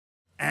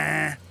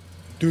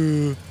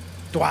2,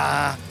 3,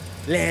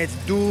 let's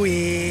do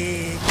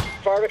it.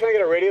 Farva, can I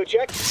get a radio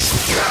check?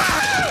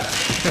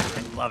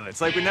 Love it. It's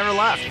like we never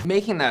left.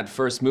 Making that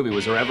first movie,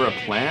 was there ever a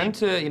plan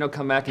to,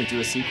 come back and do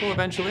a sequel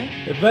eventually?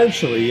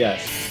 Eventually,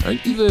 yes.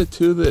 Aren't you the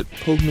two that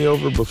pulled me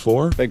over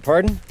before? Beg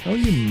pardon? How are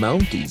you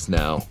Mounties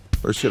now?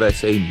 Or should I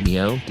say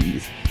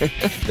Meounties?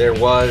 There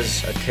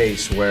was a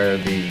case where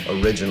the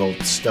original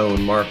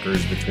stone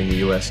markers between the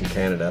US and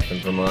Canada up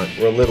in Vermont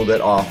were a little bit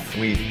off.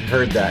 We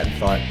heard that and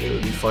thought it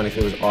would be fun if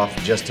it was off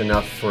just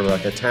enough for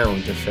like a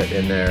town to fit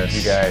in there.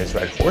 You guys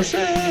ride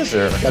horses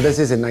or? Now this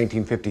is in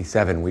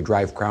 1957. We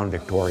drive Crown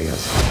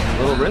Victorias.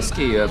 A little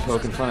risky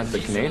poking fun at the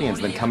Canadians,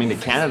 then coming to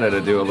Canada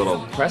to do a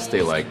little press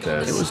day like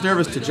this. It was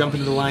nervous to jump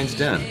into the lion's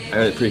den. I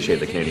really appreciate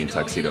the Canadian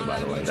tuxedo, by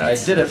the way. I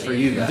did it for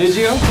you guys. Did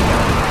you?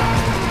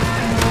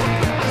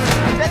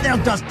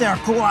 Duster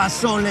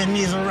croissant, les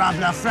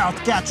misérables, faire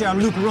catcher,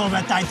 Luc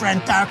Robert, Typhon,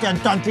 Tarkin,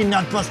 Ton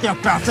Peanut, Poster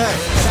Party.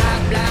 Ça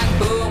blague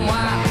pour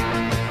moi.